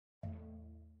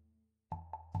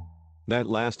That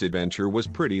last adventure was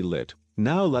pretty lit.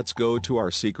 Now let's go to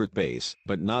our secret base,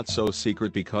 but not so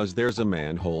secret because there's a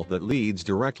manhole that leads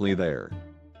directly there.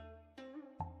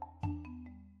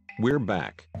 We're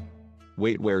back.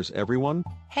 Wait, where's everyone?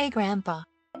 Hey Grandpa.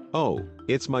 Oh,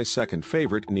 it's my second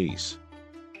favorite niece.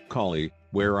 Collie,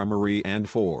 where are Marie and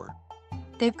Four?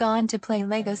 They've gone to play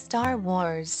Lego Star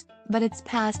Wars, but it's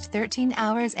past 13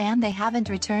 hours and they haven't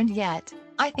returned yet.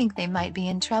 I think they might be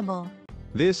in trouble.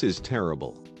 This is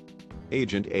terrible.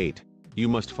 Agent 8, you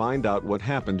must find out what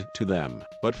happened to them.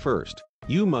 But first,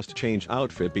 you must change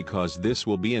outfit because this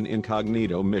will be an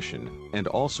incognito mission, and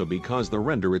also because the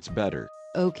render it's better.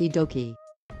 Okie dokie.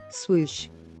 Swoosh.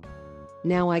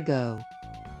 Now I go.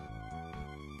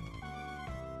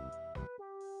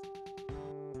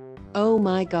 Oh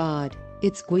my god,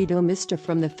 it's Guido Mr.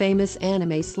 from the famous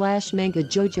anime/manga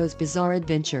JoJo's Bizarre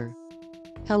Adventure.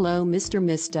 Hello Mr.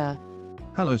 Mista.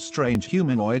 Hello strange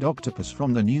humanoid octopus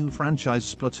from the new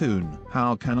franchise Splatoon.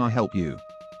 How can I help you?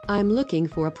 I'm looking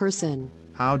for a person.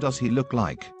 How does he look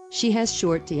like? She has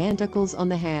short tentacles on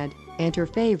the head, and her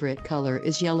favorite color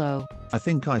is yellow. I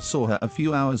think I saw her a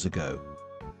few hours ago.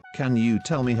 Can you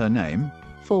tell me her name?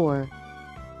 4.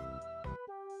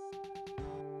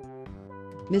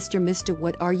 Mr. Mista,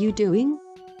 what are you doing?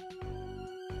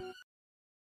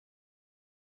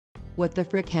 What the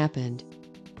frick happened?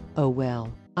 Oh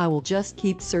well, I will just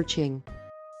keep searching.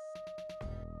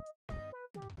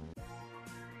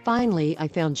 Finally I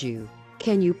found you.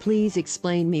 Can you please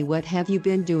explain me what have you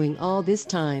been doing all this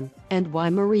time, and why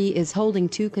Marie is holding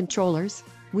 2 controllers?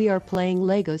 We are playing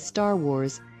Lego Star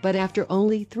Wars, but after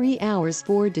only 3 hours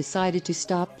 4 decided to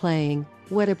stop playing.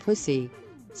 What a pussy.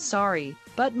 Sorry,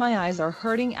 but my eyes are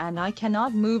hurting and I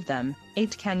cannot move them.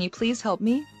 8, can you please help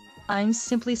me? I'm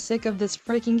simply sick of this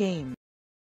freaking game.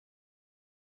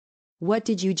 What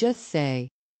did you just say?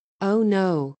 Oh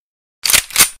no.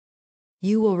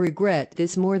 You will regret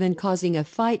this more than causing a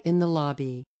fight in the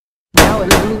lobby. Now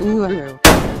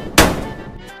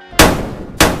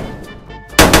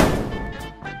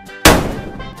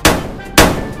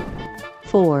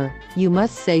 4. You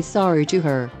must say sorry to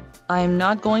her. I'm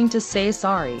not going to say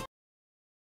sorry.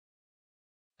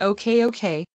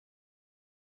 Okay.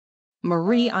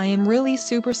 Marie, I am really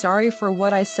super sorry for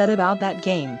what I said about that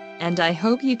game, and I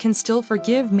hope you can still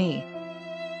forgive me.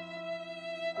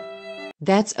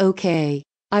 That's okay.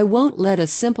 I won't let a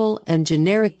simple and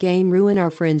generic game ruin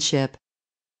our friendship.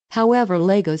 However,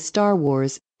 Lego Star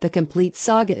Wars, the complete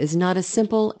saga is not a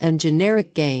simple and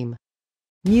generic game.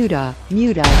 Muta.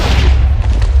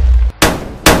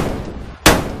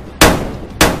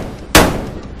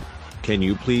 Can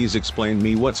you please explain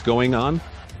me what's going on?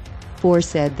 4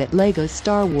 said that Lego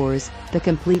Star Wars, the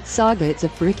complete saga, it's a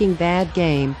freaking bad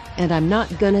game, and I'm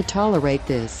not gonna tolerate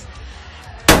this.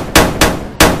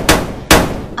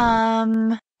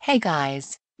 Hey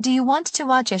guys, do you want to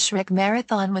watch a Shrek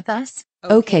marathon with us?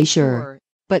 Okay, sure.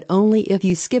 But only if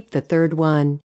you skip the third one.